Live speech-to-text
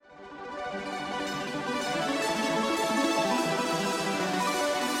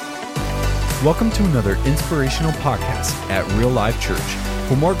Welcome to another inspirational podcast at Real Life Church.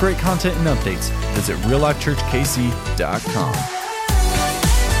 For more great content and updates, visit reallifechurchkc.com.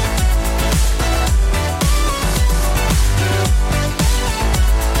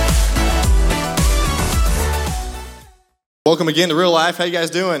 Welcome again to Real Life. How you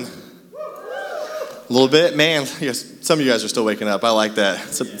guys doing? A little bit? Man, yes, some of you guys are still waking up. I like that.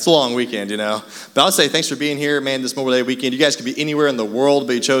 It's a long weekend, you know. But I would say thanks for being here, man, this Memorial Day weekend. You guys could be anywhere in the world,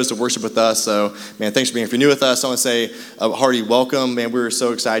 but you chose to worship with us. So, man, thanks for being here. If you're new with us, I want to say a hearty welcome. Man, we were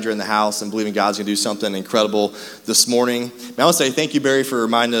so excited you're in the house and believing God's going to do something incredible this morning. Man, I want to say thank you, Barry, for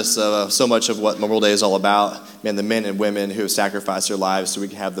reminding us so much of what Memorial Day is all about. Man, the men and women who have sacrificed their lives so we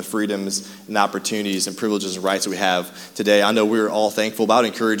can have the freedoms and opportunities and privileges and rights that we have today. I know we're all thankful, but I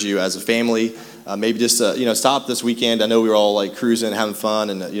would encourage you as a family, maybe just stop this weekend. I know we were all like cruising, having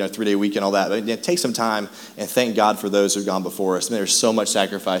fun, and 3-day weekend, all that. But take some time and thank God for those who've gone before us. I mean, there's so much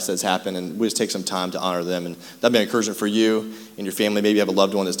sacrifice that's happened, and we just take some time to honor them. And that'd be an encouragement for you and your family. Maybe you have a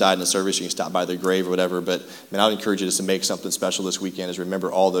loved one that's died in the service. You can stop by their grave or whatever. But man, I would encourage you just to make something special this weekend. Is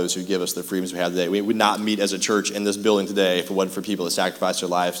remember all those who give us the freedoms we have today. We would not meet as a church in this building today if it wasn't for people that sacrificed their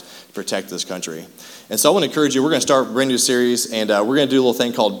lives to protect this country. And so I want to encourage you. We're going to start a brand new series, and we're going to do a little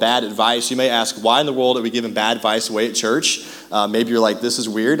thing called Bad Advice. You may ask, why in the world are we giving bad advice away at church? Maybe you're like, this is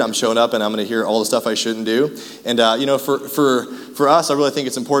weird. I'm showing up and I'm going to hear all the stuff I shouldn't do. And for us, I really think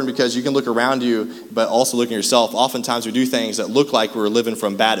it's important because you can look around you, but also look at yourself. Oftentimes we do things that look like we're living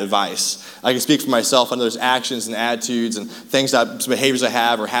from bad advice. I can speak for myself. I know there's actions and attitudes and things that behaviors I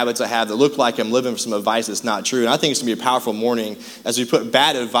have or habits I have that look like I'm living some advice that's not true. And I think it's going to be a powerful morning as we put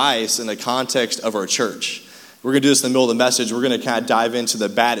bad advice in the context of our church. We're going to do this in the middle of the message. We're going to kind of dive into the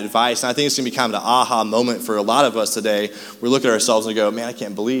bad advice. And I think it's going to be kind of an aha moment for a lot of us today. We look at ourselves and go, man, I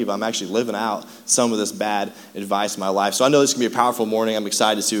can't believe I'm actually living out some of this bad advice in my life. So I know this is going to be a powerful morning. I'm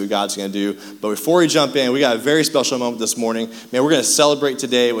excited to see what God's going to do. But before we jump in, we got a very special moment this morning. Man, we're going to celebrate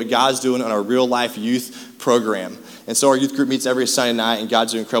today what God's doing on our Real Life Youth program. And so our youth group meets every Sunday night, and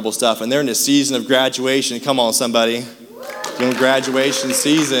God's doing incredible stuff. And they're in the season of graduation. Come on, somebody. Doing graduation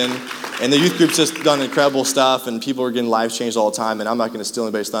season. And the youth group's just done incredible stuff, and people are getting lives changed all the time, and I'm not going to steal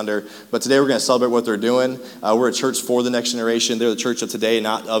anybody's thunder. But today we're going to celebrate what they're doing. We're a church for the next generation. They're the church of today,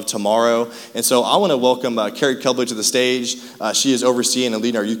 not of tomorrow. And so I want to welcome Carrie Cubley to the stage. She is overseeing and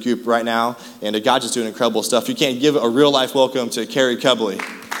leading our youth group right now, and God's just doing incredible stuff. You can't give a real life welcome to Carrie Cubley.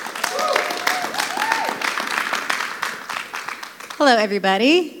 Hello,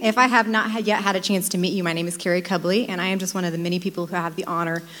 everybody. If I have not yet had a chance to meet you, my name is Carrie Cubley, and I am just one of the many people who have the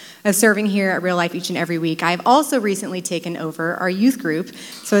honor of serving here at Real Life each and every week. I've also recently taken over our youth group,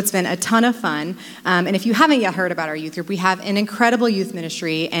 so it's been a ton of fun. And if you haven't yet heard about our youth group, we have an incredible youth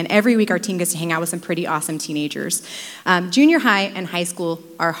ministry, and every week our team gets to hang out with some pretty awesome teenagers. Junior high and high school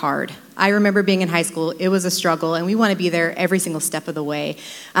are hard. I remember being in high school, it was a struggle, and we want to be there every single step of the way.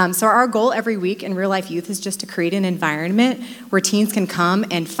 So our goal every week in Real Life Youth is just to create an environment where teens can come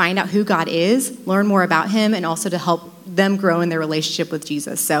and find out who God is, learn more about Him, and also to help them grow in their relationship with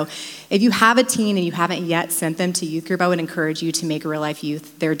Jesus. So if you have a teen and you haven't yet sent them to youth group, I would encourage you to make Real Life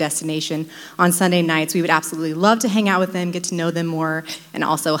Youth their destination on Sunday nights. We would absolutely love to hang out with them, get to know them more, and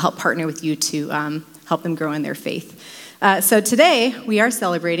also help partner with you to help them grow in their faith. So today, we are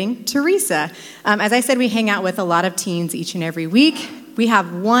celebrating Teresa. As I said, we hang out with a lot of teens each and every week. We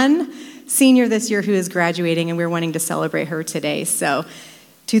have one senior this year who is graduating, and we're wanting to celebrate her today. So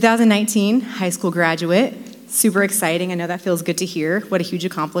 2019, high school graduate, super exciting. I know that feels good to hear. What a huge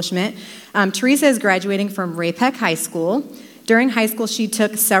accomplishment. Teresa is graduating from Ray-Pec High School. During high school, she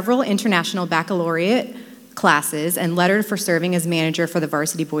took several international baccalaureate classes and lettered for serving as manager for the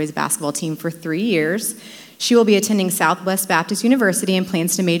varsity boys basketball team for 3 years. She will be attending Southwest Baptist University and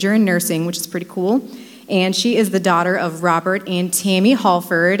plans to major in nursing, which is pretty cool. And she is the daughter of Robert and Tammy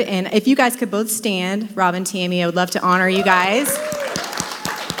Halford. And if you guys could both stand, Rob and Tammy, I would love to honor you guys.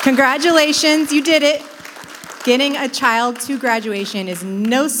 Congratulations, you did it. Getting a child to graduation is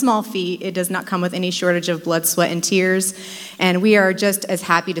no small feat. It does not come with any shortage of blood, sweat, and tears. And we are just as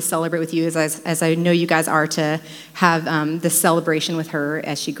happy to celebrate with you as I know you guys are to have this celebration with her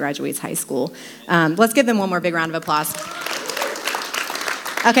as she graduates high school. Let's give them one more big round of applause.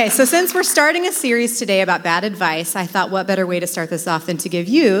 Okay, so since we're starting a series today about bad advice, I thought what better way to start this off than to give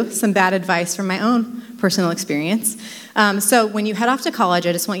you some bad advice from my own personal experience. So when you head off to college,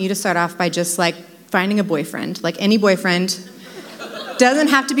 I just want you to start off by just finding a boyfriend, like any boyfriend. Doesn't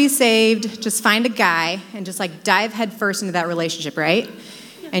have to be saved. Just find a guy and just dive headfirst into that relationship, right?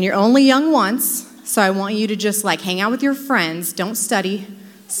 And you're only young once, so I want you to just hang out with your friends. Don't study.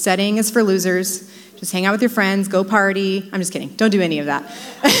 Studying is for losers. Just hang out with your friends, go party. I'm just kidding. Don't do any of that.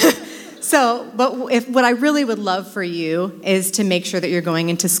 But what I really would love for you is to make sure that you're going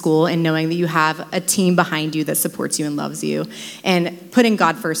into school and knowing that you have a team behind you that supports you and loves you, and putting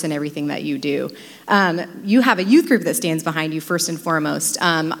God first in everything that you do. You have a youth group that stands behind you first and foremost.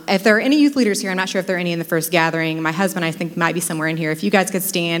 If there are any youth leaders here, I'm not sure if there are any in the first gathering. My husband, I think, might be somewhere in here. If you guys could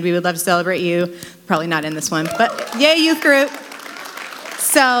stand, we would love to celebrate you. Probably not in this one, but yay, youth group.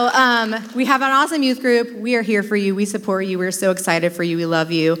 So we have an awesome youth group. We are here for you. We support you. We're so excited for you. We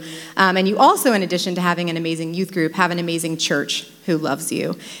love you. And you also, in addition to having an amazing youth group, have an amazing church who loves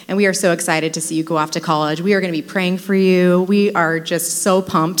you. And we are so excited to see you go off to college. We are going to be praying for you. We are just so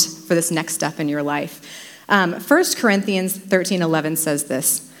pumped for this next step in your life. 1 Corinthians 13:11 says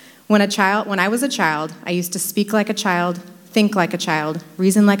this: When I was a child, I used to speak like a child, think like a child,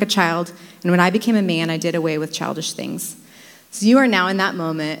 reason like a child, and when I became a man, I did away with childish things. So you are now in that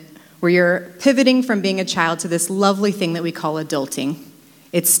moment where you're pivoting from being a child to this lovely thing that we call adulting.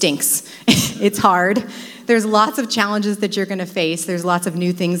 It stinks. It's hard. There's lots of challenges that you're going to face. There's lots of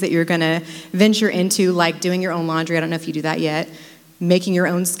new things that you're going to venture into, like doing your own laundry. I don't know if you do that yet. Making your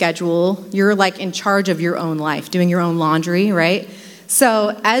own schedule. You're like in charge of your own life, doing your own laundry, right?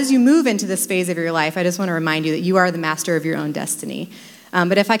 So as you move into this phase of your life, I just want to remind you that you are the master of your own destiny.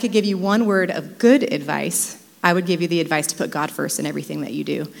 But if I could give you one word of good advice, I would give you the advice to put God first in everything that you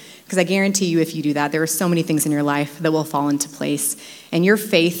do. Because I guarantee you, if you do that, there are so many things in your life that will fall into place. And your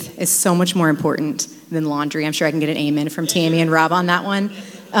faith is so much more important than laundry. I'm sure I can get an amen from Tammy and Rob on that one.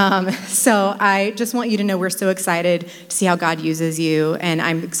 So I just want you to know we're so excited to see how God uses you. And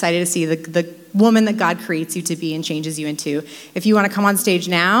I'm excited to see the woman that God creates you to be and changes you into. If you want to come on stage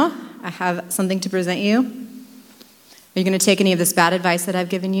now, I have something to present you. Are you going to take any of this bad advice that I've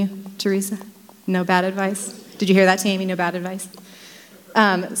given you, Teresa? No bad advice? Did you hear that, Tammy? No bad advice?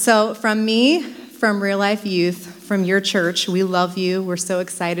 So from me, from Real Life Youth, from your church, we love you. We're so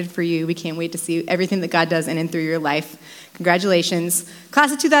excited for you. We can't wait to see everything that God does in and through your life. Congratulations.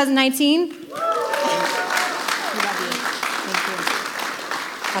 Class of 2019. We love you. Thank you.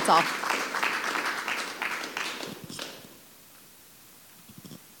 That's all.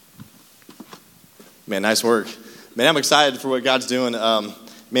 Man, nice work. Man, I'm excited for what God's doing.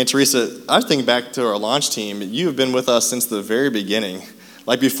 Man, Teresa, I was thinking back to our launch team. You have been with us since the very beginning.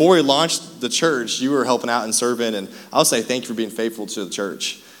 Like before we launched the church, you were helping out and serving, and I'll say thank you for being faithful to the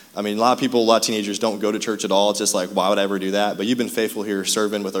church. I mean, a lot of teenagers don't go to church at all. It's just like, why would I ever do that? But you've been faithful here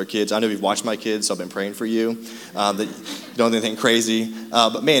serving with our kids. I know you've watched my kids, so I've been praying for you. That you don't do anything crazy.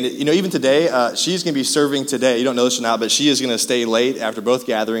 But man, even today, she's going to be serving today. You don't know this or not, but she is going to stay late after both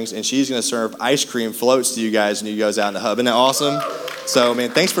gatherings, and she's going to serve ice cream floats to you guys when you guys out in the hub. Isn't that awesome? So, man,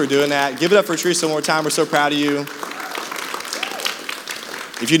 thanks for doing that. Give it up for Teresa one more time. We're so proud of you.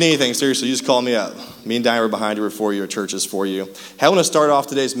 If you need anything, seriously, you just call me up. Me and Diane are behind you. We're for you. Our church is for you. Hey, I want to start off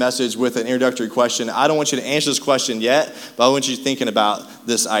today's message with an introductory question. I don't want you to answer this question yet, but I want you thinking about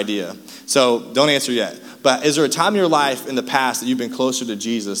this idea. So don't answer yet. But is there a time in your life in the past that you've been closer to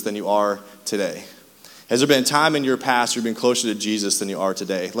Jesus than you are today? Has there been a time in your past where you've been closer to Jesus than you are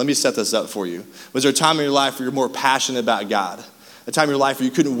today? Let me set this up for you. Was there a time in your life where you're more passionate about God? A time in your life where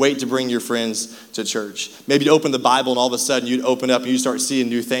you couldn't wait to bring your friends to church. Maybe you'd open the Bible and all of a sudden you'd open up and you start seeing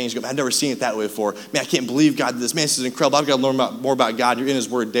new things. You go, I've never seen it that way before. Man, I can't believe God did this. Man, this is incredible. I've got to learn more about God. You're in His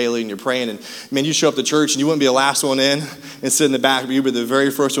Word daily and you're praying. And man, you show up to church and you wouldn't be the last one in and sit in the back, but you'd be the very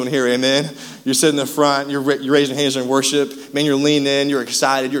first one here. Amen. You're sitting in the front. You're raising hands in worship. Man, you're leaning in. You're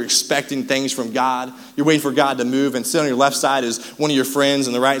excited. You're expecting things from God. You're waiting for God to move. And sitting on your left side is one of your friends,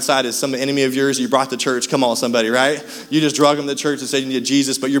 and the right side is some enemy of yours you brought to church. Come on, somebody, right? You just drug them to church and said you need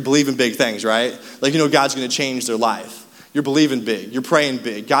Jesus, but you're believing big things, right? Like, God's going to change their life. You're believing big. You're praying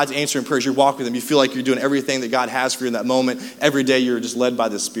big. God's answering prayers. You're walking with Him. You feel like you're doing everything that God has for you in that moment. Every day you're just led by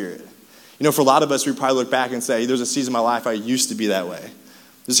the Spirit. For a lot of us, we probably look back and say, there's a season of my life I used to be that way.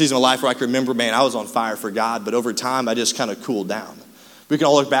 There's a season of my life where I can remember, man, I was on fire for God, but over time I just kind of cooled down. We can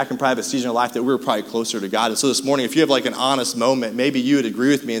all look back and probably have a season of life that we were probably closer to God. And so this morning, if you have like an honest moment, maybe you would agree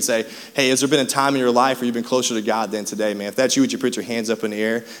with me and say, hey, has there been a time in your life where you've been closer to God than today, man? If that's you, would you put your hands up in the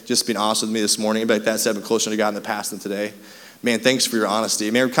air? Just being honest with me this morning. Anybody like that said I've been closer to God in the past than today? Man, thanks for your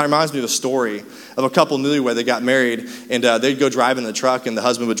honesty. Man, it kind of reminds me of a story of a couple newlywed that got married, and they'd go drive in the truck, and the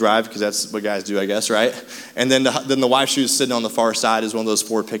husband would drive, because that's what guys do, I guess, right? And then the wife, she was sitting on the far side as one of those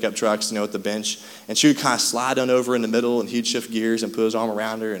Ford pickup trucks, at the bench, and she would kind of slide on over in the middle, and he'd shift gears and put his arm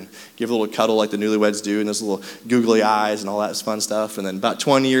around her and give a little cuddle like the newlyweds do, and those little googly eyes and all that fun stuff. And then about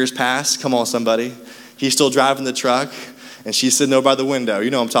 20 years passed. Come on, somebody. He's still driving the truck. And she's sitting over by the window. You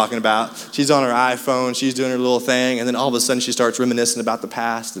know what I'm talking about. She's on her iPhone. She's doing her little thing. And then all of a sudden she starts reminiscing about the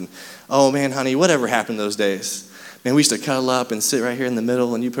past. And, oh, man, honey, whatever happened those days? Man, we used to cuddle up and sit right here in the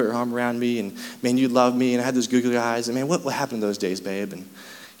middle, and you put your arm around me, and man, you loved me, and I had those googly eyes, and man, what happened those days, babe? And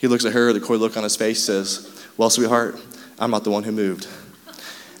he looks at her, the coy look on his face, says, well, sweetheart, I'm not the one who moved.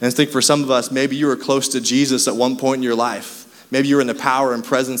 And I think for some of us, maybe you were close to Jesus at one point in your life. Maybe you were in the power and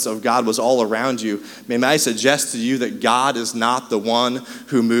presence of God was all around you. May I suggest to you that God is not the one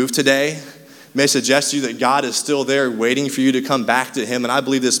who moved today? May I suggest to you that God is still there waiting for you to come back to him. And I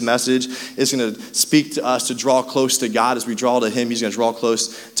believe this message is going to speak to us to draw close to God. As we draw to him, he's going to draw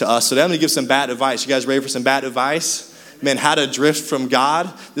close to us. So I'm going to give some bad advice. You guys ready for some bad advice? Man, how to drift from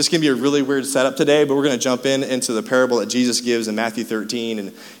God. This can be a really weird setup today, but we're going to jump into the parable that Jesus gives in Matthew 13.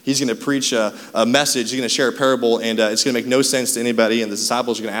 And he's going to preach a message. He's going to share a parable, and it's going to make no sense to anybody. And the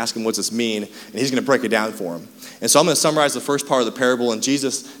disciples are going to ask him, what's this mean? And he's going to break it down for them. And so I'm going to summarize the first part of the parable. And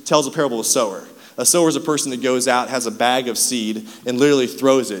Jesus tells a parable of a sower. A sower is a person that goes out, has a bag of seed, and literally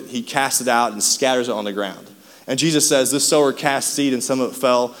throws it. He casts it out and scatters it on the ground. And Jesus says this sower cast seed, and some of it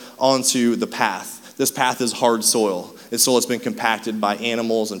fell onto the path. This path is hard soil. It's soil that's been compacted by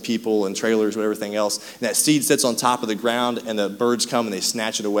animals and people and trailers and everything else. And that seed sits on top of the ground, and the birds come and they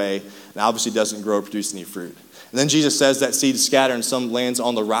snatch it away, and obviously doesn't grow or produce any fruit. And then Jesus says that seed is scattered, and some lands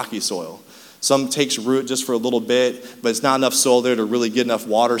on the rocky soil. Some takes root just for a little bit, but it's not enough soil there to really get enough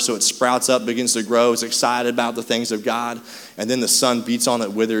water, so it sprouts up, begins to grow, it's excited about the things of God, and then the sun beats on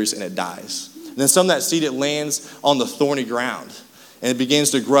it, withers, and it dies. And then some of that seed, it lands on the thorny ground. And it begins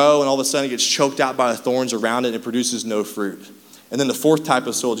to grow, and all of a sudden it gets choked out by the thorns around it, and it produces no fruit. And then the fourth type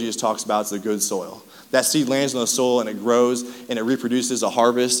of soil Jesus talks about is the good soil. That seed lands on the soil, and it grows, and it reproduces a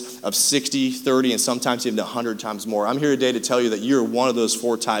harvest of 60, 30, and sometimes even 100 times more. I'm here today to tell you that you're one of those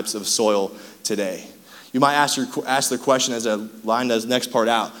four types of soil today. You might ask the question as I line this next part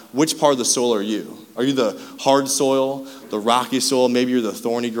out, which part of the soil are you? Are you the hard soil, the rocky soil? Maybe you're the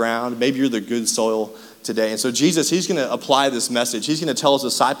thorny ground. Maybe you're the good soil today. And so Jesus, he's going to apply this message. He's going to tell his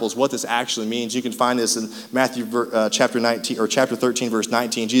disciples what this actually means. You can find this in Matthew chapter 13, verse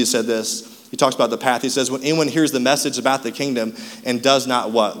 19. Jesus said this. He talks about the path. He says, when anyone hears the message about the kingdom and does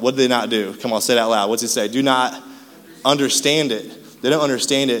not what? What do they not do? Come on, say it out loud. What's he say? Do not understand it. They don't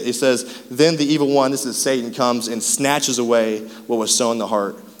understand it. He says, then the evil one, this is Satan, comes and snatches away what was sown in the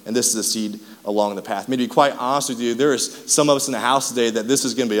heart. And this is the seed along the path. Maybe to be quite honest with you, there is some of us in the house today that this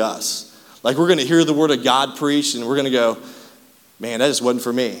is going to be us. Like we're going to hear the word of God preached, and we're going to go, man, that just wasn't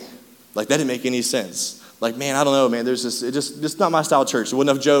for me. Like that didn't make any sense. Like, man, I don't know, man. There's just not my style of church. There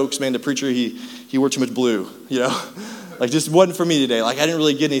wasn't enough jokes, man. The preacher, he wore too much blue, you know. Like just wasn't for me today. Like I didn't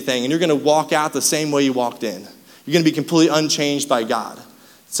really get anything. And you're going to walk out the same way you walked in. You're going to be completely unchanged by God.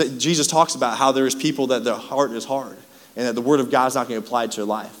 So Jesus talks about how there's people that their heart is hard, and that the word of God is not going to apply to your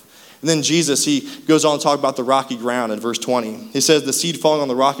life. And then Jesus, he goes on to talk about the rocky ground in verse 20. He says, the seed falling on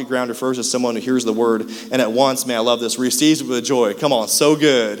the rocky ground refers to someone who hears the word and at once, man, I love this, receives it with joy. Come on, so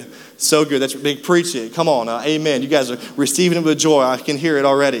good. So good. That's big. Preach it. Come on. Amen. You guys are receiving it with joy. I can hear it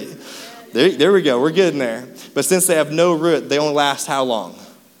already. There we go. We're getting there. But since they have no root, they only last how long?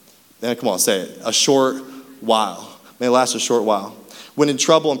 Then come on, say it. A short while. They last a short while. When in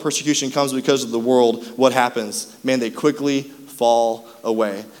trouble and persecution comes because of the world, what happens? Man, they quickly fall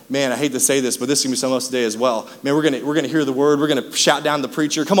away. Man, I hate to say this, but this is going to be some of us today as well. Man, we're going to hear the word. We're going to shout down the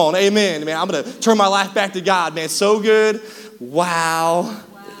preacher. Come on, amen. Man, I'm going to turn my life back to God. Man, so good. Wow.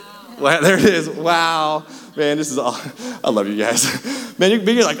 Wow, there it is. Wow. Man, this is all. I love you guys. Man,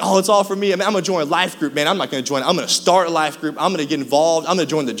 you're like, oh, it's all for me. I mean, I'm going to join a life group. Man, I'm not going to join. I'm going to start a life group. I'm going to get involved. I'm going to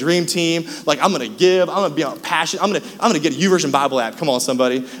join the dream team. Like, I'm going to give. I'm going to be on passion. I'm going to get a YouVersion Bible app. Come on,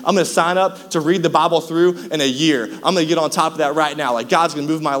 somebody. I'm going to sign up to read the Bible through in a year. I'm going to get on top of that right now. Like, God's going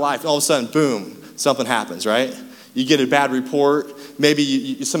to move my life. And all of a sudden, boom, something happens, right? You get a bad report.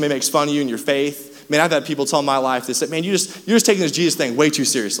 Maybe somebody makes fun of you and your faith. Man, I've had people tell my life, they said, man, you're just taking this Jesus thing way too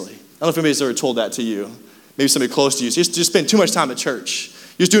seriously. I don't know if anybody's ever told that to you. Maybe somebody close to you. So you just spend too much time at church.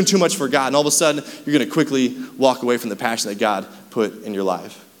 You're just doing too much for God. And all of a sudden, you're going to quickly walk away from the passion that God put in your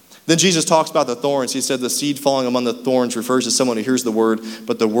life. Then Jesus talks about the thorns. He said the seed falling among the thorns refers to someone who hears the word,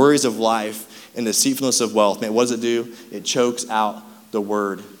 but the worries of life and the deceitfulness of wealth, man, what does it do? It chokes out the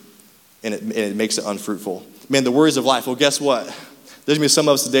word, and it makes it unfruitful. Man, the worries of life. Well, guess what? There's going to be some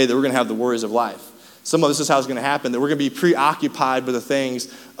of us today that we're going to have the worries of life. Some of this is how it's going to happen, that we're going to be preoccupied with the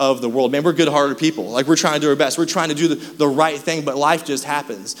things of the world. Man, we're good-hearted people. Like, we're trying to do our best. We're trying to do the right thing, but life just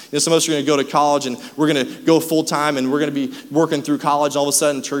happens. You know, some of us are going to go to college, and we're going to go full-time, and we're going to be working through college. All of a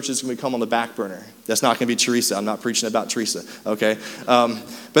sudden, church is going to become on the back burner. That's not going to be Teresa. I'm not preaching about Teresa, okay? But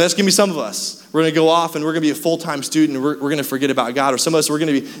that's going to be some of us. We're going to go off and we're going to be a full-time student and we're going to forget about God. Or some of us, we're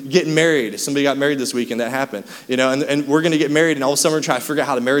going to be getting married. Somebody got married this weekend. That happened. And we're going to get married and all of a sudden we're going to try to figure out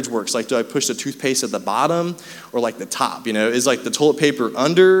how the marriage works. Like, do I push the toothpaste at the bottom or like the top? Is like the toilet paper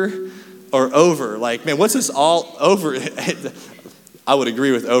under or over? Like, man, what's this all over? I would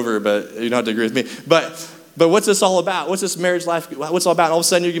agree with over, but you don't have to agree with me. But what's this all about? What's this marriage life? What's it all about? And all of a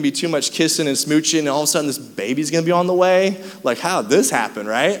sudden you're going to be too much kissing and smooching, and all of a sudden this baby's going to be on the way. Like, how did this happen,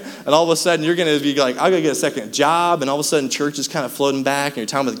 right? And all of a sudden you're going to be like, I'm going to get a second job, and all of a sudden church is kind of floating back, and your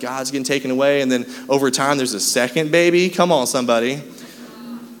time with God's getting taken away, and then over time there's a second baby. Come on, somebody.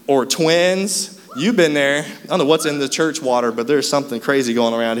 Or twins. You've been there. I don't know what's in the church water, but there's something crazy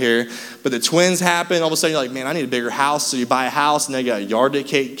going around here. But the twins happen. All of a sudden, you're like, man, I need a bigger house. So you buy a house, and now you got a yard to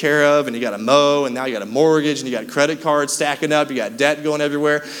take care of, and you got to mow, and now you got a mortgage, and you got credit cards stacking up. You got debt going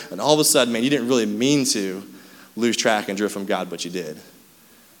everywhere. And all of a sudden, man, you didn't really mean to lose track and drift from God, but you did.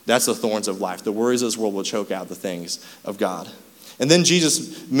 That's the thorns of life. The worries of this world will choke out the things of God. And then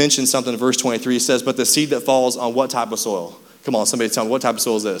Jesus mentions something in verse 23. He says, but the seed that falls on what type of soil? Come on, somebody tell me, what type of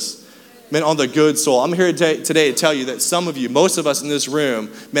soil is this? Man, on the good soil. I'm here today to tell you that some of you, most of us in this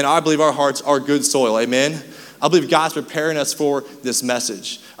room, man, I believe our hearts are good soil. Amen? I believe God's preparing us for this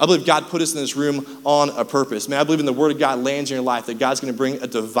message. I believe God put us in this room on a purpose. Man, I believe in the word of God lands in your life, that God's going to bring a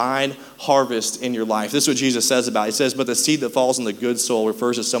divine harvest in your life. This is what Jesus says about it. He says, but the seed that falls in the good soil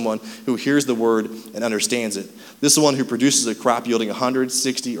refers to someone who hears the word and understands it. This is the one who produces a crop yielding 100,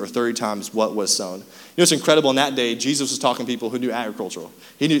 60, or 30 times what was sown. It's incredible. In that day, Jesus was talking to people who knew agricultural.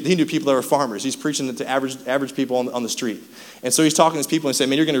 He knew people that were farmers. He's preaching to average people on the street. And so he's talking to these people and saying,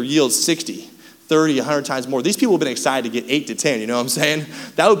 man, you're going to yield 60, 30, 100 times more. These people have been excited to get 8 to 10, you know what I'm saying?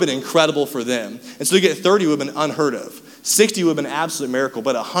 That would have been incredible for them. And so to get 30 would have been unheard of. 60 would have been an absolute miracle.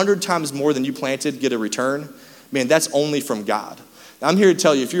 But 100 times more than you planted, get a return, man, that's only from God. Now, I'm here to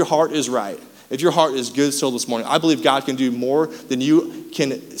tell you, if your heart is right, if your heart is good soil this morning, I believe God can do more than you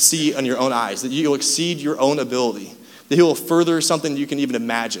can see on your own eyes, that you will exceed your own ability, that he will further something you can even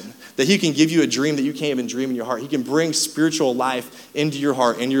imagine, that he can give you a dream that you can't even dream in your heart. He can bring spiritual life into your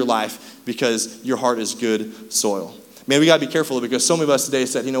heart, in your life, because your heart is good soil. Man, we got to be careful, because so many of us today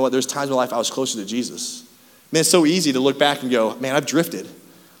said, you know what, there's times in my life I was closer to Jesus. Man, it's so easy to look back and go, man, I've drifted.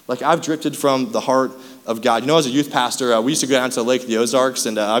 Like, I've drifted from the heart of God. As a youth pastor, we used to go down to the Lake of the Ozarks,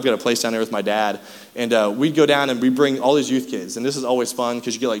 and I've got a place down there with my dad. And we'd go down and we bring all these youth kids. And this is always fun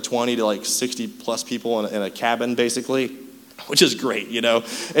because you get like 20 to like 60 plus people in a cabin, basically, which is great,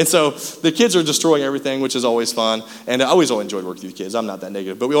 And so the kids are destroying everything, which is always fun. And I always enjoyed working with kids. I'm not that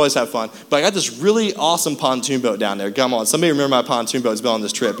negative, but we always have fun. But I got this really awesome pontoon boat down there. Come on, somebody remember my pontoon boat? It's been on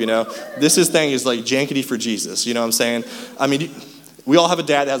this trip, This thing is like jankety for Jesus, you know what I'm saying? I mean, we all have a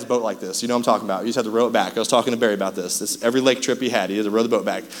dad that has a boat like this. You know what I'm talking about. You just have to row it back. I was talking to Barry about this. Every lake trip he had to row the boat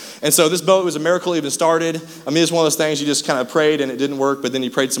back. And so this boat was a miracle even started. I mean, it's one of those things you just kind of prayed and it didn't work, but then you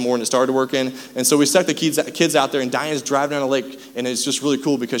prayed some more and it started working. And so we stuck the kids out there, and Diane's driving down a lake, and it's just really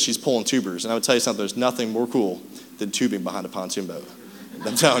cool because she's pulling tubers. And I would tell you something, there's nothing more cool than tubing behind a pontoon boat.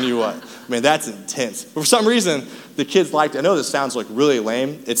 I'm telling you what. I mean, that's intense. But for some reason, the kids liked it. I know this sounds like really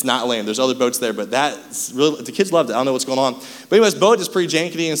lame. It's not lame. There's other boats there, but that's really, the kids loved it. I don't know what's going on. But anyway, this boat is pretty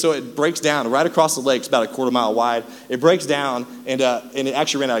jankety, and so it breaks down right across the lake. It's about a quarter mile wide. It breaks down, and it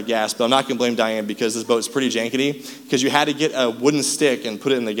actually ran out of gas. But I'm not going to blame Diane because this boat's pretty jankety, because you had to get a wooden stick and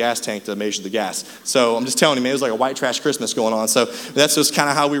put it in the gas tank to measure the gas. So I'm just telling you, man, it was like a white trash Christmas going on. So that's just kind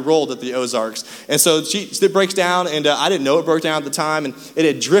of how we rolled at the Ozarks. And so it breaks down, and I didn't know it broke down at the time, and it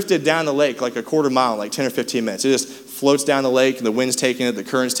had drifted down the lake like a quarter mile, like 10 or 15 minutes. It just floats down the lake, and the wind's taking it, the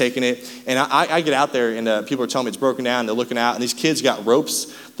current's taking it. And I get out there, and people are telling me it's broken down, and they're looking out, and these kids got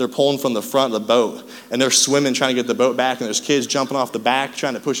ropes. They're pulling from the front of the boat, and they're swimming, trying to get the boat back, and there's kids jumping off the back,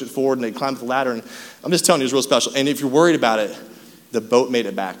 trying to push it forward, and they climb the ladder. And I'm just telling you, it's real special. And if you're worried about it, the boat made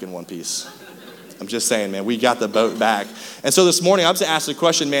it back in one piece. I'm just saying, man, we got the boat back. And so this morning, I'm just asking the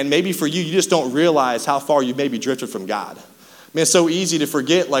question, man, maybe for you, you just don't realize how far you maybe drifted from God. Man, it's so easy to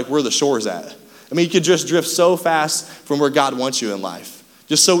forget, like, where the shore's at. I mean, you could just drift so fast from where God wants you in life.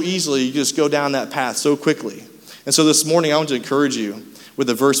 Just so easily, you just go down that path so quickly. And so this morning, I want to encourage you with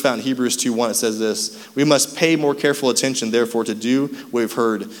the verse found in Hebrews 2:1. It says this: we must pay more careful attention, therefore, to do what we've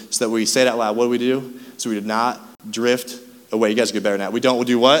heard, so that we say it out loud. What do? So we do not drift away. You guys get better now. We don't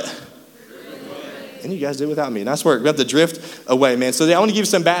do what? And you guys did without me. Nice work. We have to drift away, man. So I want to give you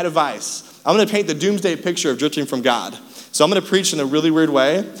some bad advice. I'm going to paint the doomsday picture of drifting from God. So I'm going to preach in a really weird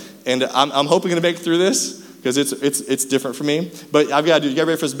way. And I'm hoping to make it through this because it's different for me. But I've got to do. You guys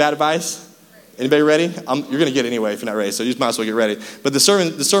ready for some bad advice? Anybody ready? You're going to get it anyway if you're not ready. So you might as well get ready. But the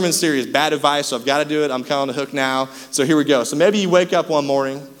sermon series, bad advice. So I've got to do it. I'm kind of on the hook now. So here we go. So maybe you wake up one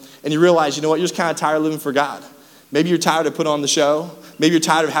morning and you realize, you know what, you're just kind of tired of living for God. Maybe you're tired of putting on the show. Maybe you're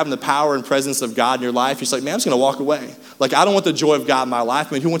tired of having the power and presence of God in your life. You're just like, man, I'm just going to walk away. Like, I don't want the joy of God in my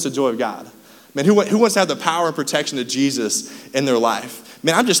life. Man, who wants the joy of God? Man, who wants to have the power and protection of Jesus in their life?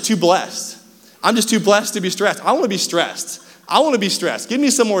 Man, I'm just too blessed. I'm just too blessed to be stressed. I want to be stressed. I want to be stressed. Give me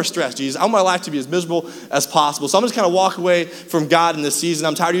some more stress, Jesus. I want my life to be as miserable as possible. So I'm just kind of walk away from God in this season.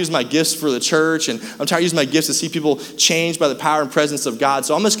 I'm tired of using my gifts for the church, and I'm tired of using my gifts to see people changed by the power and presence of God.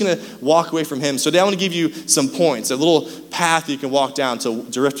 So I'm just going to walk away from him. So today I want to give you some points, a little path you can walk down to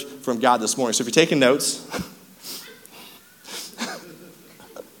drift from God this morning. So if you're taking notes,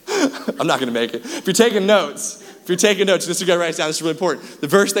 I'm not going to make it. If you're taking notes, this is what you got to write down. This is really important. The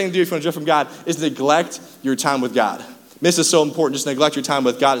first thing to do if you want to drift from God is neglect your time with God. This is so important. Just neglect your time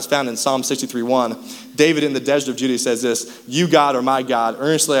with God. It's found in Psalm 63:1. David in the desert of Judah says this, "You, God, are my God.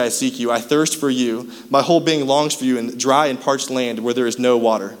 Earnestly I seek you. I thirst for you. My whole being longs for you in dry and parched land where there is no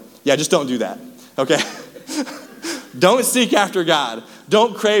water." Yeah, just don't do that, okay? Don't seek after God.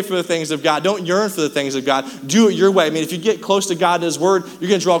 Don't crave for the things of God. Don't yearn for the things of God. Do it your way. I mean, if you get close to God and his word, you're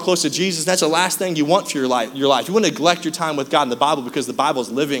going to draw close to Jesus. That's the last thing you want for your life. You want to neglect your time with God in the Bible because the Bible is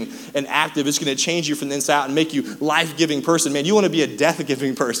living and active. It's going to change you from the inside out and make you a life-giving person. Man, you want to be a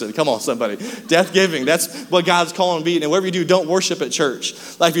death-giving person. Come on, somebody. Death-giving. That's what God's calling to be. And whatever you do, don't worship at church.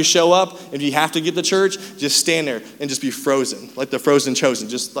 Like if you show up, if you have to get to church, just stand there and just be frozen. Like the frozen chosen,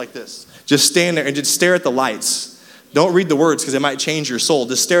 just like this. Just stand there and just stare at the lights. Don't read the words because it might change your soul.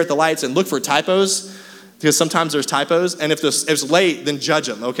 Just stare at the lights and look for typos because sometimes there's typos. And if it's late, then judge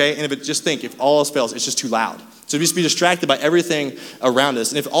them, okay? And if all else fails, it's just too loud. So just be distracted by everything around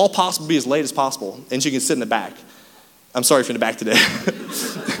us. And if all possible, be as late as possible. And so you can sit in the back. I'm sorry if you're in the back today.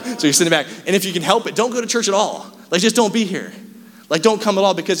 So you sit in the back. And if you can help it, don't go to church at all. Like just don't be here. Like don't come at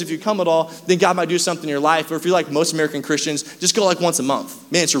all, because if you come at all, then God might do something in your life. Or if you're like most American Christians, just go like once a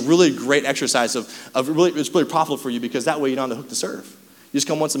month. Man, it's a really great exercise it's really profitable for you because that way you're not on the hook to serve. You just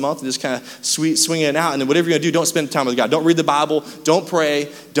come once a month and just kind of swing it out. And then whatever you're going to do, don't spend time with God. Don't read the Bible. Don't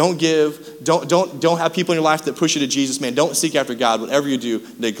pray. Don't give. Don't have people in your life that push you to Jesus. Man, don't seek after God. Whatever you do,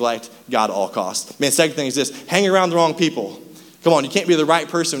 neglect God at all costs. Man, second thing is this. Hang around the wrong people. Come on, you can't be the right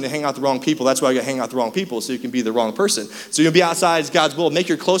person when you hang out the wrong people. That's why you got to hang out the wrong people so you can be the wrong person. So you'll be outside God's will. Make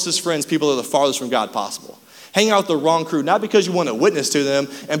your closest friends people that are the farthest from God possible. Hang out with the wrong crew, not because you want to witness to them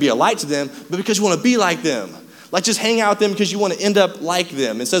and be a light to them, but because you want to be like them. Like just hang out with them because you want to end up like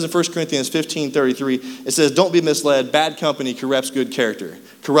them. It says in 1 Corinthians 15:33, it says, "Don't be misled. Bad company corrupts good character."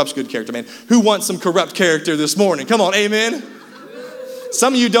 Corrupts good character, man. Who wants some corrupt character this morning? Come on, amen.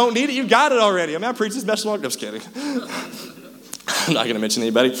 Some of you don't need it. You got it already. I mean, I preach this message. I'm just kidding. I'm not going to mention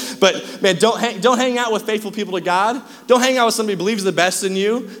anybody. But, man, don't hang out with faithful people to God. Don't hang out with somebody who believes the best in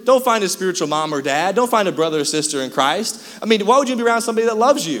you. Don't find a spiritual mom or dad. Don't find a brother or sister in Christ. I mean, why would you be around somebody that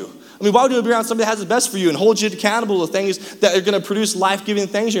loves you? I mean, why would you be around somebody that has the best for you and holds you accountable to things that are going to produce life-giving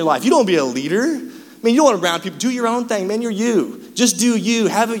things in your life? You don't want to be a leader. I mean, you don't want to be around people. Do your own thing, man. You're you. Just do you.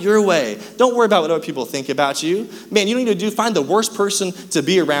 Have it your way. Don't worry about what other people think about you. Man, you need to find the worst person to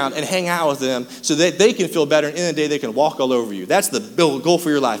be around and hang out with them so that they can feel better, and in the day they can walk all over you. That's the goal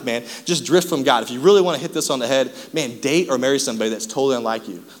for your life, man. Just drift from God. If you really want to hit this on the head, man, date or marry somebody that's totally unlike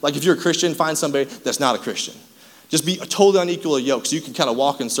you. Like if you're a Christian, find somebody that's not a Christian. Just be totally unequal yoke so you can kind of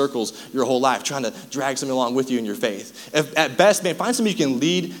walk in circles your whole life trying to drag somebody along with you in your faith. At best, man, find somebody you can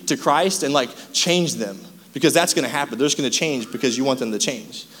lead to Christ and like change them. Because that's going to happen. They're just going to change because you want them to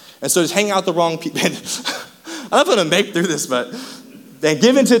change. And so just hang out the wrong people. I'm not going to make through this, but man,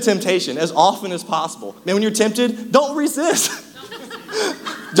 give into temptation as often as possible. Man, when you're tempted, don't resist.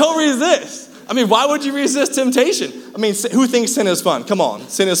 Don't resist. I mean, why would you resist temptation? I mean, who thinks sin is fun? Come on,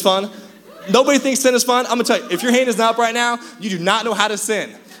 sin is fun? Nobody thinks sin is fun? I'm going to tell you, if your hand is not up right now, you do not know how to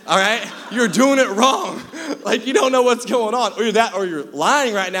sin. All right? You're doing it wrong. Like you don't know what's going on. Or you're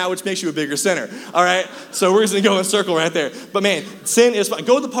lying right now, which makes you a bigger sinner. All right? So we're just going to go in a circle right there. But man, sin is fun.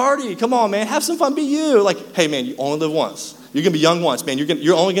 Go to the party. Come on, man. Have some fun. Be you. Like, hey, man, you only live once. You're going to be young once, man.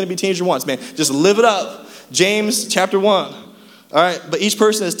 You're only going to be a teenager once, man. Just live it up. James chapter 1. All right? But each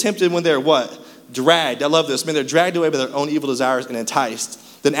person is tempted when they're what? Dragged. I love this. Man, they're dragged away by their own evil desires and enticed.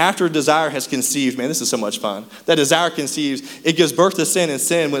 Then after desire has conceived, man, this is so much fun. That desire conceives, it gives birth to sin, and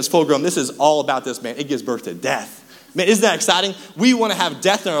sin, when it's full grown, this is all about this, man. It gives birth to death. Man, isn't that exciting? We want to have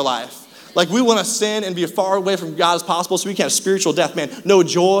death in our life. Like we want to sin and be as far away from God as possible so we can have spiritual death, man. No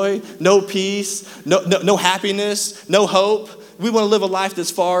joy, no peace, no happiness, no hope. We want to live a life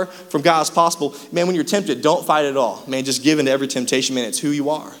that's far from God as possible. Man, when you're tempted, don't fight at all. Man, just give in to every temptation, man. It's who you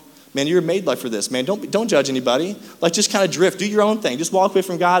are. Man, you're made like for this, man. Don't judge anybody. Like, just kind of drift. Do your own thing. Just walk away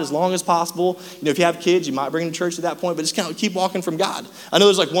from God as long as possible. You know, if you have kids, you might bring them to church at that point, but just kind of keep walking from God. I know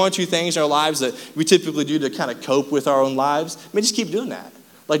there's like one or two things in our lives that we typically do to kind of cope with our own lives. I mean, just keep doing that.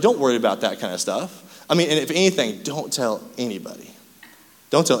 Like, don't worry about that kind of stuff. I mean, and if anything, don't tell anybody.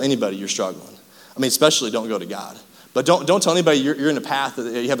 Don't tell anybody you're struggling. I mean, especially don't go to God. But don't tell anybody you're in a path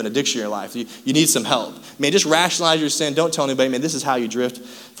that you have an addiction in your life. You need some help. Man, just rationalize your sin. Don't tell anybody, man, this is how you drift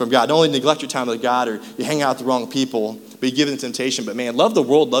from God. Don't only neglect your time with God or you hang out with the wrong people, but you give in to temptation. But man, love the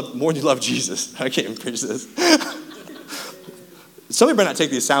world more than you love Jesus. I can't even preach this. Somebody better not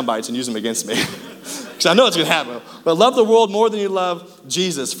take these sound bites and use them against me. Because I know it's going to happen. But love the world more than you love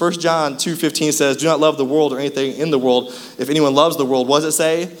Jesus. 1 John 2:15 says, do not love the world or anything in the world. If anyone loves the world, what does it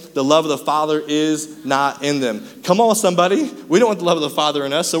say? The love of the Father is not in them. Come on, somebody. We don't want the love of the Father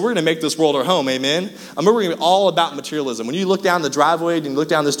in us, so we're going to make this world our home, amen? I remember we're going to be all about materialism. When you look down the driveway and you look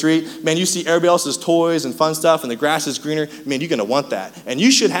down the street, man, you see everybody else's toys and fun stuff and the grass is greener. Man, you're going to want that. And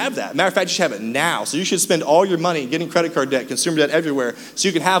you should have that. Matter of fact, you should have it now. So you should spend all your money getting credit card debt, consumer debt everywhere, so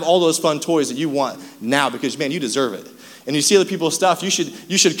you can have all those fun toys that you want now because, man, you deserve it. And you see other people's stuff, you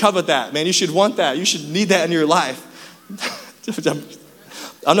should covet that, man. You should want that. You should need that in your life.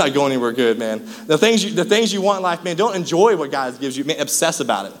 I'm not going anywhere good, man. The things you want in life, man, don't enjoy what God gives you. Man, obsess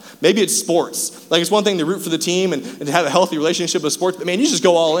about it. Maybe it's sports. Like, it's one thing to root for the team and to have a healthy relationship with sports, but man, you just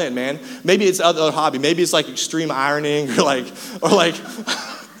go all in, man. Maybe it's other hobby. Maybe it's like extreme ironing or like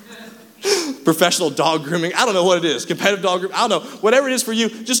professional dog grooming. I don't know what it is. Competitive dog grooming. I don't know. Whatever it is for you,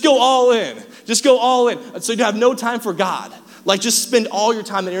 just go all in. Just go all in. So you have no time for God. Like, just spend all your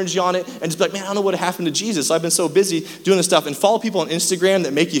time and energy on it and just be like, man, I don't know what happened to Jesus. I've been so busy doing this stuff. And follow people on Instagram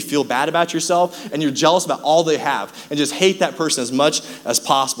that make you feel bad about yourself and you're jealous about all they have and just hate that person as much as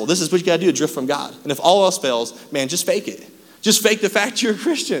possible. This is what you got to do to drift from God. And if all else fails, man, just fake it. Just fake the fact you're a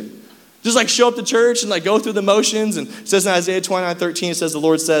Christian. Just like show up to church and like go through the motions. And it says in Isaiah 29:13, it says, the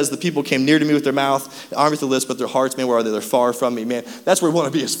Lord says, the people came near to me with their mouth, the arm with the lips, but their hearts, man, where are they? They're far from me, man. That's where we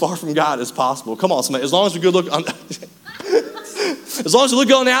want to be, as far from God as possible. Come on, somebody. As long as we good look on, as long as we look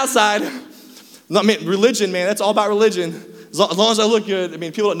good on the outside. I mean, religion, man, that's all about religion. As long as I look good, I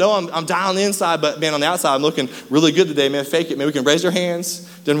mean, people don't know I'm down on the inside, but man, on the outside, I'm looking really good today, man. Fake it. Maybe we can raise our hands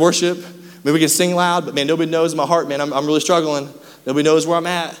during worship. Maybe we can sing loud, but man, nobody knows in my heart, man, I'm really struggling. Nobody knows where I'm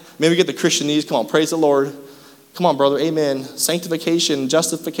at. Maybe we get the Christian needs. Come on, praise the Lord. Come on, brother, amen. Sanctification,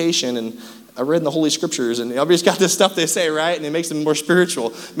 justification, and I read in the Holy Scriptures, and everybody's got this stuff they say, right? And it makes them more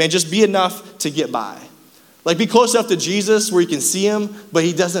spiritual. Man, just be enough to get by. Like, be close enough to Jesus where you can see him, but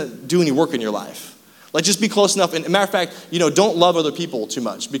he doesn't do any work in your life. Like, just be close enough. And matter of fact, don't love other people too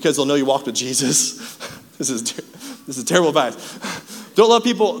much because they'll know you walked with Jesus. This is terrible advice. Don't love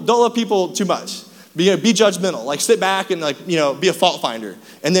people too much. Be judgmental. Like, sit back and be a fault finder.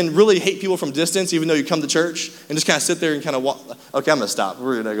 And then really hate people from distance even though you come to church and just kind of sit there and kind of walk. Okay, I'm going to stop.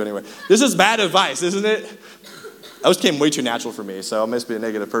 We're going to go anywhere. This is bad advice, isn't it? That just came way too natural for me, so I must be a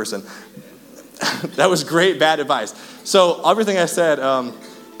negative person. That was great, bad advice. So everything I said,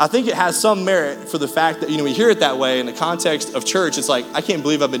 I think it has some merit for the fact that, we hear it that way in the context of church. It's like, I can't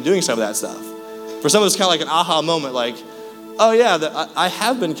believe I've been doing some of that stuff. For some of us, kind of like an aha moment, like, oh yeah, I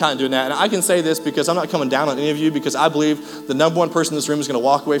have been kind of doing that. And I can say this because I'm not coming down on any of you because I believe the number one person in this room who's going to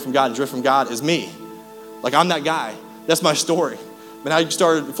walk away from God and drift from God is me. Like, I'm that guy. That's my story. Man, I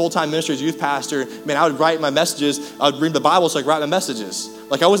started full-time ministry as a youth pastor. Man, I would write my messages. I would read the Bible so I could write my messages.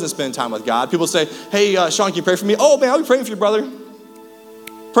 Like, I wasn't spending time with God. People say, hey, Sean, can you pray for me? Oh, man, I'll be praying for you, brother.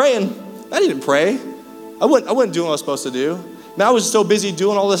 Praying. I didn't pray. I wasn't doing what I was supposed to do. Man, I was so busy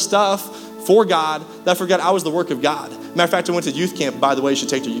doing all this stuff for God that I forgot I was the work of God. Matter of fact, I went to youth camp. By the way, you should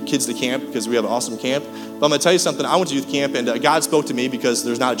take your kids to camp because we have an awesome camp. But I'm going to tell you something. I went to youth camp and God spoke to me because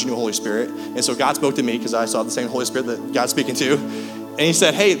there's not a genuine Holy Spirit. And so God spoke to me because I saw the same Holy Spirit that God's speaking to. And he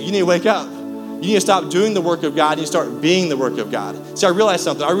said, hey, you need to wake up. You need to stop doing the work of God. You need to start being the work of God. See, I realized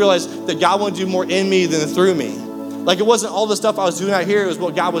something. I realized that God wanted to do more in me than through me. Like, it wasn't all the stuff I was doing out here. It was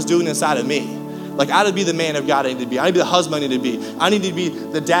what God was doing inside of me. Like, I need to be the man of God I need to be. I need to be the husband I need to be. I need to be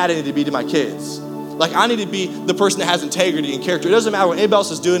the dad I need to be to my kids. Like, I need to be the person that has integrity and character. It doesn't matter what anybody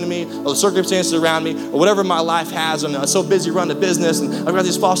else is doing to me or the circumstances around me or whatever my life has. I'm so busy running a business and I've got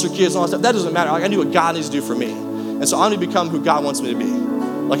these foster kids and all that stuff. That doesn't matter. Like, I know what God needs to do for me. And so I need to become who God wants me to be.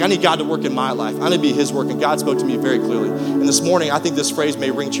 Like, I need God to work in my life. I need to be his work. And God spoke to me very clearly. And this morning, I think this phrase may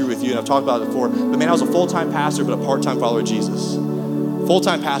ring true with you. And I've talked about it before. But man, I was a full-time pastor, but a part-time follower of Jesus.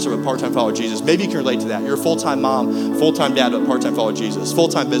 Full-time pastor, but part-time follower of Jesus. Maybe you can relate to that. You're a full-time mom, full-time dad, but part-time follower of Jesus.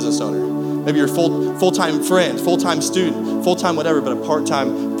 Full-time business owner. Maybe you're a full-time friend, full-time student, full-time whatever, but a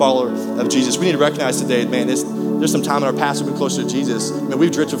part-time follower of Jesus. We need to recognize today, man, there's some time in our past we've been closer to Jesus, man,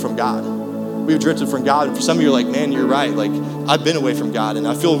 we've drifted from God. We've drifted from God. And for some of you, you're like, man, you're right. Like, I've been away from God, and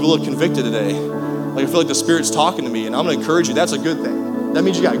I feel really convicted today. Like, I feel like the Spirit's talking to me, and I'm going to encourage you. That's a good thing. That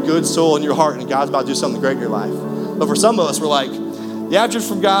means you got a good soul in your heart, and God's about to do something great in your life. But for some of us, we're like, yeah, I've drifted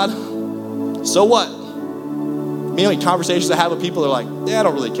from God. So what? You know, like conversations I have with people, they're like, yeah, I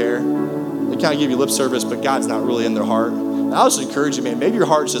don't really care. They kind of give you lip service, but God's not really in their heart. And I'll just encourage you, man, maybe your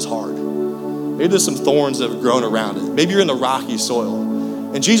heart's just hard. Maybe there's some thorns that have grown around it. Maybe you're in the rocky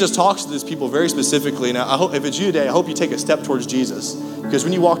soil. And Jesus talks to these people very specifically. And I hope, if it's you today, I hope you take a step towards Jesus. Because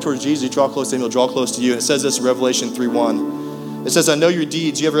when you walk towards Jesus, you draw close to him, he'll draw close to you. And it says this in Revelation 3:1. It says, I know your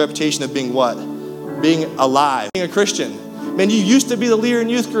deeds. You have a reputation of being what? Being alive. Being a Christian. Man, you used to be the leader in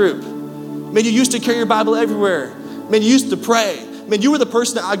youth group. Man, you used to carry your Bible everywhere. Man, you used to pray. Man, you were the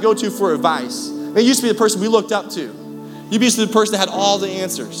person that I'd go to for advice. Man, you used to be the person we looked up to. You used to be the person that had all the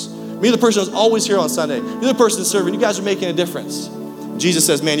answers. You're the person that was always here on Sunday. You're the person that's serving. You guys are making a difference. Jesus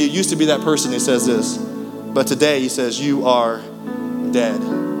says, man, you used to be that person. He says this. But today, he says, you are dead.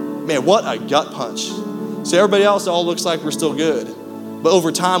 Man, what a gut punch. See, everybody else, it all looks like we're still good. But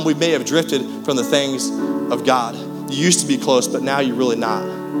over time, we may have drifted from the things of God. You used to be close, but now you're really not.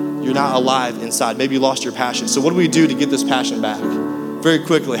 You're not alive inside. Maybe you lost your passion. So what do we do to get this passion back? Very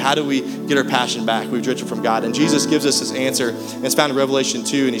quickly, how do we get our passion back? We've drifted from God. And Jesus gives us his answer. And it's found in Revelation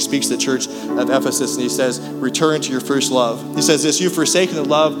 2. And he speaks to the church of Ephesus. And he says, return to your first love. He says this, you've forsaken the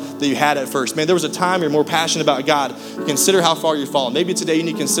love that you had at first. Man, there was a time you're more passionate about God. Consider how far you've fallen. Maybe today you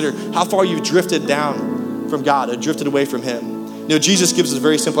need to consider how far you've drifted down from God or drifted away from him. You know, Jesus gives us a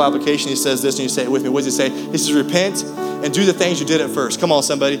very simple application. He says this, and you say it with me. What does he say? He says, repent and do the things you did at first. Come on,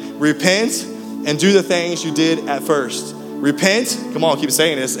 somebody. Repent and do the things you did at first. Repent, come on, keep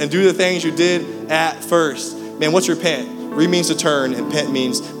saying this, and do the things you did at first. Man, what's repent? Re means to turn, and pent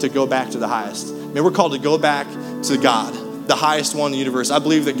means to go back to the highest. Man, we're called to go back to God, the highest one in the universe. I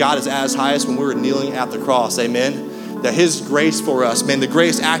believe that God is at his highest when we're kneeling at the cross, amen? That his grace for us, man, the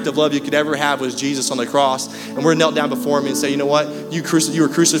greatest act of love you could ever have was Jesus on the cross. And we're knelt down before him and say, you know what? You were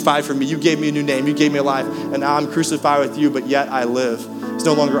crucified for me. You gave me a new name. You gave me a life. And now I'm crucified with you, but yet I live. It's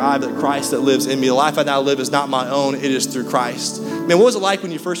no longer I, but Christ that lives in me. The life I now live is not my own. It is through Christ. Man, what was it like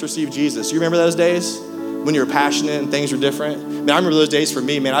when you first received Jesus? You remember those days? When you were passionate and things were different? Man, I remember those days for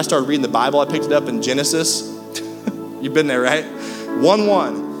me. Man, I started reading the Bible. I picked it up in Genesis. You've been there, right?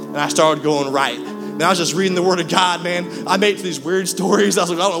 1:1. And I started going right. And I was just reading the Word of God, man. I made it to these weird stories. I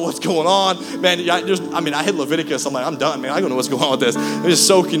was like, I don't know what's going on. Man, I hit Leviticus. I'm like, I'm done, man. I don't know what's going on with this. It was just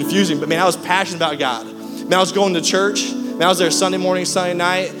so confusing. But, man, I was passionate about God. Man, I was going to church. Man, I was there Sunday morning, Sunday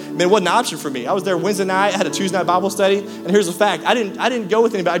night. Man, it wasn't an option for me. I was there Wednesday night. I had a Tuesday night Bible study. And here's the fact. I didn't go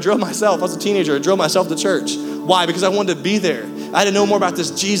with anybody. I drove myself. I was a teenager. I drove myself to church. Why? Because I wanted to be there. I had to know more about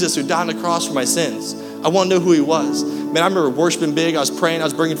this Jesus who died on the cross for my sins. I want to know who he was. Man, I remember worshiping big. I was praying. I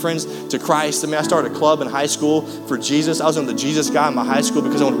was bringing friends to Christ. I mean, I started a club in high school for Jesus. I was on the Jesus guy in my high school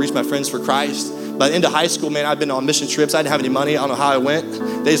because I wanted to reach my friends for Christ. By the end of high school, man, I'd been on mission trips. I didn't have any money. I don't know how I went.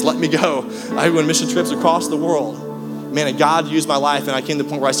 They just let me go. I went on mission trips across the world. Man, and God used my life, and I came to the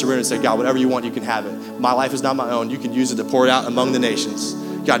point where I surrendered and said, God, whatever you want, you can have it. My life is not my own. You can use it to pour it out among the nations.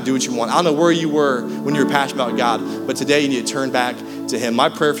 God, do what you want. I don't know where you were when you were passionate about God, but today you need to turn back to him. My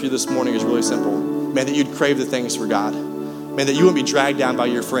prayer for you this morning is really simple. Man, that you'd crave the things for God. Man, that you wouldn't be dragged down by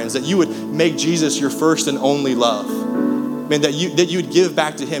your friends. That you would make Jesus your first and only love. Man, that you'd give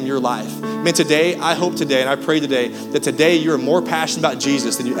back to him your life. Man, today, I hope today, and I pray today, that today you're more passionate about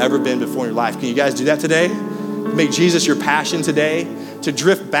Jesus than you've ever been before in your life. Can you guys do that today? Make Jesus your passion today. To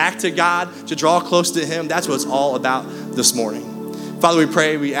drift back to God, to draw close to him. That's what it's all about this morning. Father, we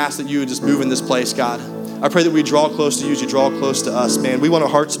pray, we ask that you would just move in this place, God. I pray that we draw close to you as you draw close to us, man. We want our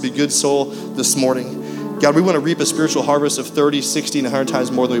hearts to be good soul this morning. God, we want to reap a spiritual harvest of 30, 60, and 100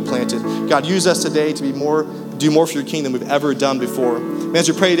 times more than we planted. God, use us today to do more for your kingdom than we've ever done before. Man, as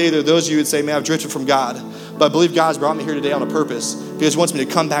we pray today, there are those of you who would say, man, I've drifted from God. But I believe God's brought me here today on a purpose because he wants me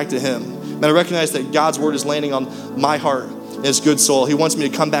to come back to him. Man, I recognize that God's word is landing on my heart and his good soul. He wants me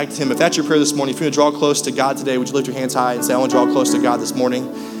to come back to him. If that's your prayer this morning, if you want to draw close to God today, would you lift your hands high and say, I want to draw close to God this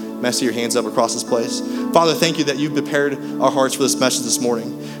morning? May I see your hands up across this place? Father, thank you that you've prepared our hearts for this message this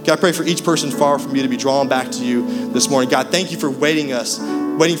morning. God, I pray for each person far from you to be drawn back to you this morning. God, thank you for waiting us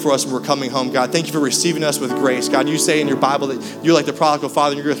waiting for us when we're coming home, God. Thank you for receiving us with grace. God, you say in your Bible that you're like the prodigal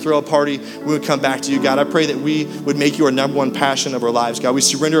father, and you're going to throw a party when we come back to you, God. I pray that we would make you our number one passion of our lives, God. We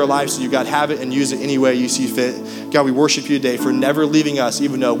surrender our lives to you, God. Have it and use it any way you see fit. God, we worship you today for never leaving us,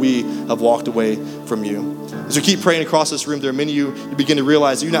 even though we have walked away from you. As we keep praying across this room, there are many of you begin to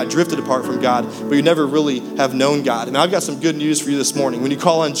realize that you're not drifted apart from God, but you never really have known God. And I've got some good news for you this morning. When you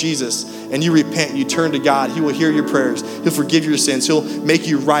call on Jesus and you repent, you turn to God, he will hear your prayers. He'll forgive your sins. He'll make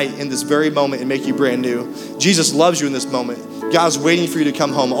you right in this very moment and make you brand new. Jesus loves you in this moment. God's waiting for you to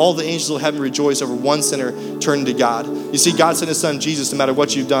come home. All the angels of heaven rejoice over one sinner turning to God. You see, God sent his son Jesus. No matter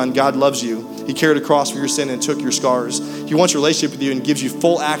what you've done, God loves you. He carried a cross for your sin and took your scars. He wants a relationship with you and gives you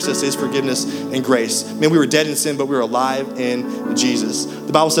full access to his forgiveness and grace. Man, we were dead in sin, but we were alive in Jesus.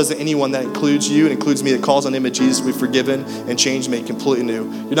 The Bible says that anyone that includes you and includes me that calls on the name of Jesus will be forgiven and changed, made completely new.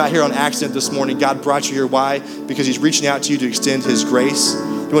 You're not here on accident this morning. God brought you here. Why? Because he's reaching out to you to extend his grace.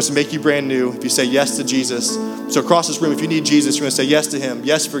 He wants to make you brand new if you say yes to Jesus. So across this room, if you need Jesus, you're going to say yes to him,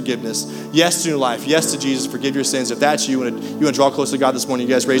 yes to forgiveness, yes to new life, yes to Jesus, forgive your sins. If that's you and you want to draw close to God this morning,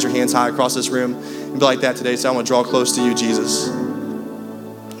 you guys raise your hands high across this room and be like that today. Say, I want to draw close to you, Jesus.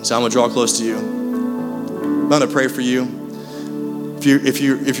 So I'm going to draw close to you. I'm going to pray for you. If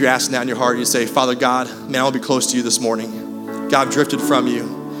you're asking that in your heart, you say, Father God, man, I want to be close to you this morning. God, I've drifted from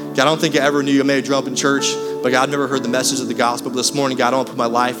you. God, I don't think I ever knew you. I may have grown up in church, but God, I've never heard the message of the gospel. But this morning, God, I want to put my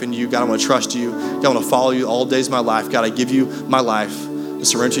life in you. God, I want to trust you. God, I want to follow you all days of my life. God, I give you my life to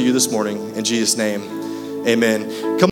surrender to you this morning. In Jesus' name, amen.